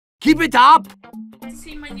Keep it up! To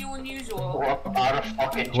see my new unusual.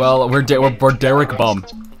 Well, we're Derek Bum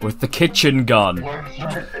with the kitchen gun.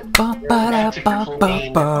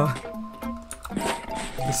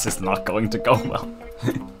 This is not going to go well.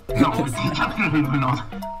 No, definitely not.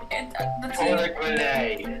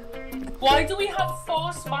 Why do we have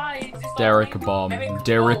 4 spies? Derek Bum,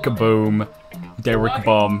 Derek Boom, Derek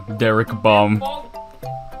Bum, Derek Bum.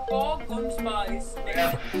 4 gun spies.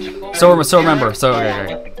 So remember,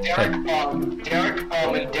 Derek Bum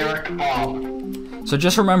and Derek Bum. So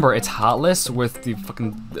just remember, it's Hatless with the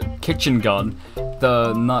fucking kitchen gun,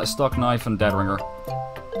 the stock knife, and dead ringer.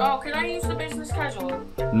 Oh, can I use the business casual?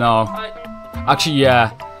 No. Actually,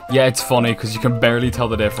 yeah. Yeah, it's funny, because you can barely tell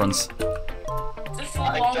the difference. Just so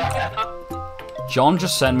long. John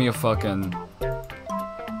just sent me a fucking... Page.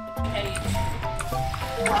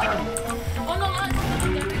 Oh no,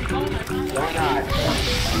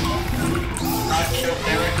 not kill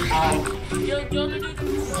Derek Bum. You're gonna do the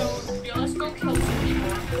road. Let's go kill some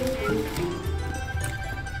people.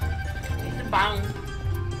 Take the bound.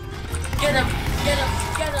 Get him! Get him!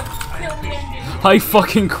 Get him! Kill the engine! I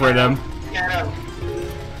fucking crit him. Get him!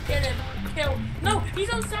 Get him! Kill! No! He's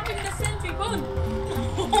unsapping the sentry gun!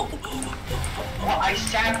 Well, I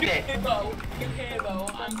sapped it! You hero,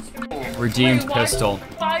 I'm screwed. Redeemed Wait, pistol.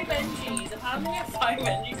 5 NGs. Apparently we have 5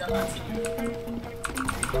 NGs on that team.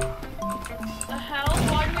 The hell?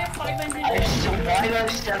 Why do we have 5 NGs? Why do I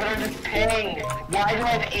have 700 ping? Why do I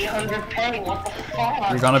have 800 ping? What the fuck?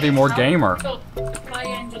 You're gonna be more gamer. My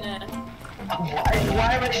engineer. Why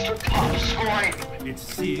am I still top scoring? It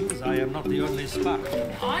seems I am not the only spy.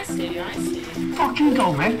 I see. Fucking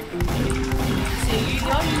go, man. See,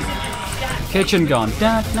 you're using a Kitchen gun.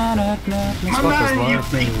 Da, na, na, na. This fucker's man, you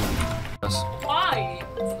love me. Yes. Why?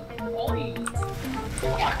 Why?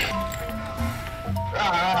 Fuck.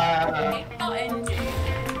 Not NG.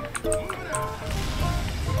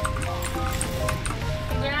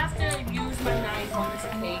 I'm gonna have to use my knife on this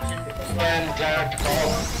occasion because And Derek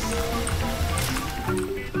Bum.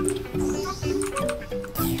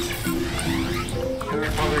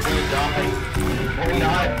 You're probably gonna die. Or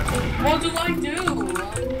not. what do I do? No,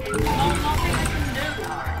 nothing I can do.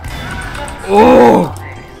 Oh!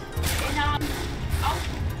 Now,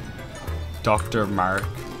 Dr. Mark,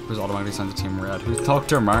 who's automatically sent to Team Red. Who's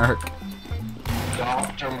Dr. Mark?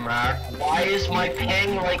 Dr. Mark, why is my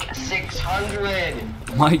ping like 600?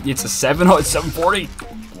 It's a 740.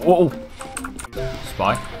 Whoa.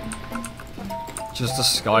 Spy. Just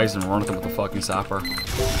disguise and run at them with a fucking sapper.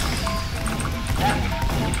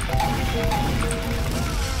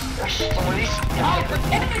 There's 3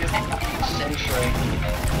 century.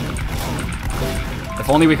 If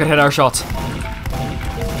only we could hit our shots.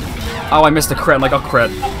 Oh, I missed a crit and I got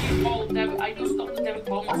crit. I just got the Derek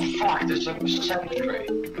Bum. Oh fuck, there's a century.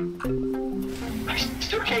 I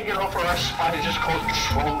still can't get over our spy just called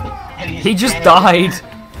Trump. And He just dead. died.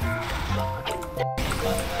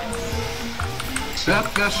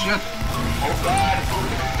 Set that shit. Oh god,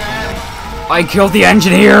 dead. I killed the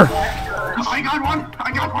engineer. I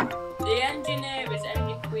got one. The engineer is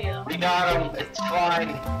Andy Queer. We got him, it's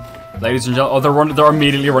fine. Ladies and gentlemen, they're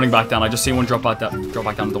immediately running back down. I just see one drop back down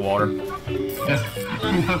to the water.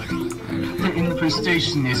 The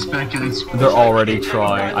infestation is back at its... They're already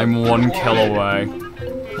trying. I'm 1 kill away.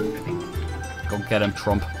 Go get him,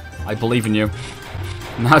 Trump. I believe in you.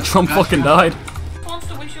 Nah, Trump fucking died. Wants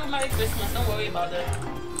to wish you a Merry Christmas, don't worry about it.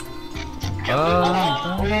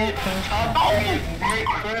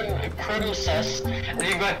 Criticism, and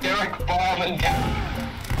you got Derek Bum and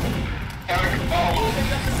Derek Bum.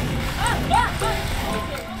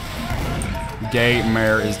 Gay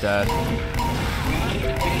Mayor is dead. We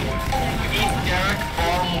need Derek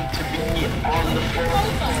Bum to be on the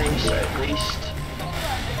 4th place at least.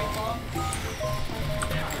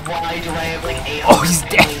 Why do I have like 800 Oh, he's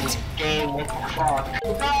dead. in this game? What the fuck?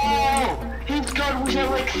 No! His gun was at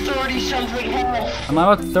like 30 something health! I'm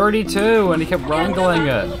now at 32 and he kept wrangling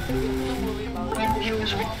it. When he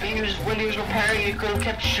was repairing, he could have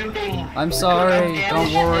kept shooting. I'm sorry.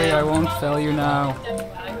 Don't worry, I won't fail you now.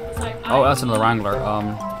 Oh, that's another wrangler.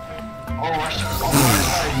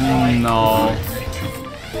 No.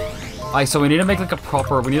 So we need to make like a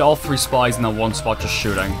proper. We need all 3 spies in that one spot just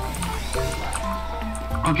shooting.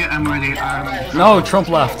 Okay, I'm ready. No, Trump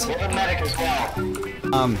left. We have a medic as well.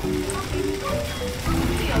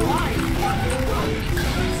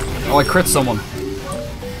 Oh, I crit someone.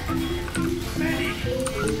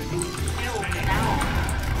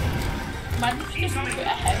 Man, you just put a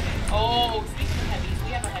heavy. Oh, speaking of heavies,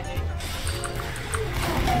 we have a heavy.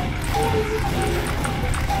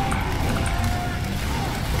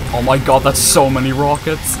 Oh my god, that's so many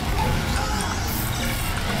rockets.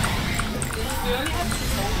 We only have 2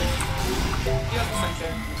 soldiers. You have a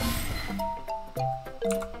sentry.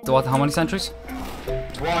 What? How many sentries?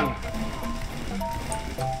 1.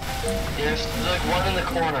 There's like one in the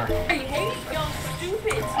corner. I hate y'all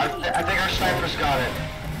stupid. I think our sniper's got it.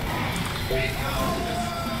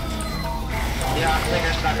 Yeah, I think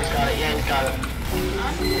our sniper's got it. Yeah, he's got it.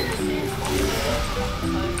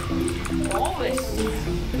 Always.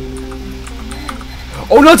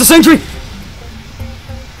 Oh no, it's a sentry!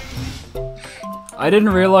 I didn't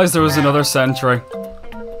realize there was another sentry.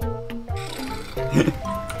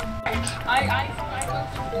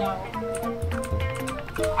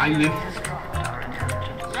 I live.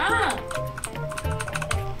 Ah.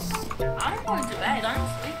 I'm going to bed. I'm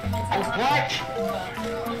sleeping. Oh, what?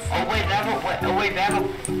 Oh wait, they have a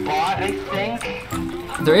bot, I think.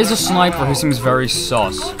 There is a sniper who seems very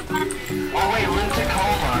sus. Oh wait, Lynn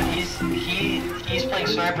Tacoma. He's playing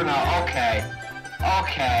sniper now. Okay.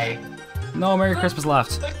 Okay. No, Merry Christmas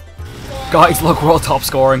left. Guys, look, we're all top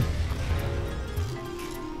scoring.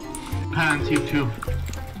 Pan tf2.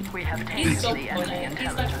 We have He's so taken the funny. enemy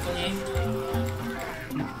He's such intelligence. funny.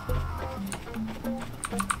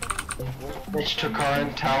 Mitch took our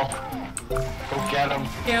intel. Go get him.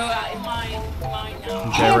 Yo, mine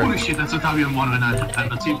now. Deric. Holy shit, that's a Italian one and a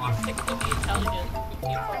team one. Technically intelligent.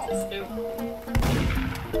 You process too.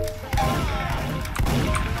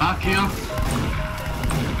 Back here.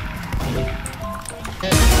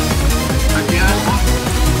 Back here.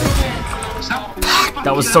 Stop.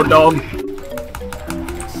 That was so dumb.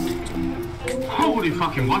 Holy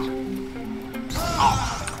fucking what? Oh.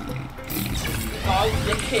 Oh,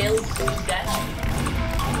 the kill is dead.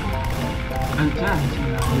 And then.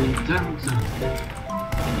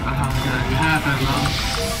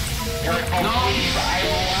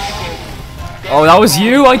 Oh, that was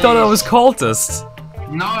you? I thought that was cultist.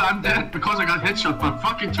 No, I'm dead because I got headshot, but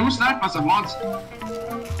fucking 2 snipers at once.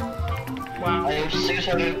 Wow. I am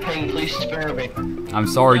 600 ping, please spare me. I'm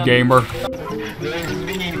sorry, gamer. There's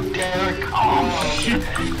me, Derek. Oh shit.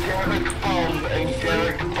 Derek Bum and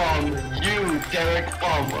Derek Bum. You, Derek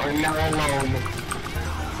Bum, are now alone.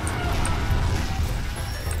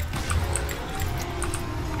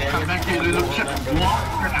 Come back here, little shit.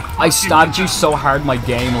 I stabbed you so hard my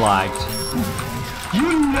game lagged.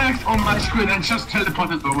 You lagged on my screen and just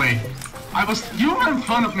teleported away. You were in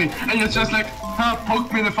front of me, and you just like,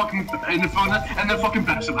 poked me in the fucking, and then fucking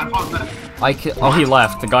bashed him. I thought that. Oh, he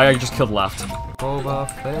left. The guy I just killed left. I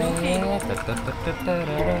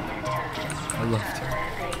left.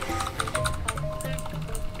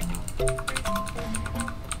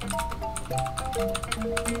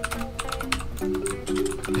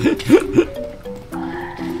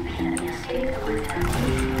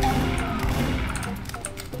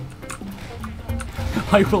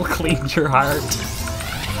 I will clean your heart.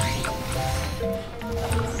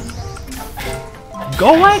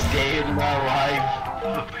 Go away! Day in my life.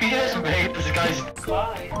 He just made this guy's.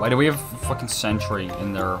 Why do we have a fucking sentry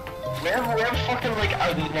in there? We have fucking like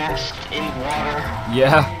a nest in water.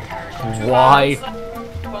 Yeah. Why?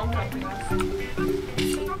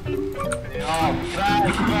 Oh,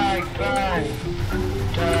 bang, bang, bang.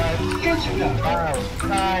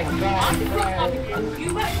 Bang, bang, bang.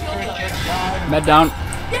 You better kill them. Med down.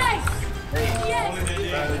 Yes! Yes!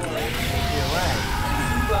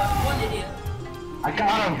 One idiot. I got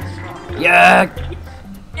him. Yeah.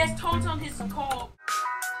 Yes, Toad's on his corpse.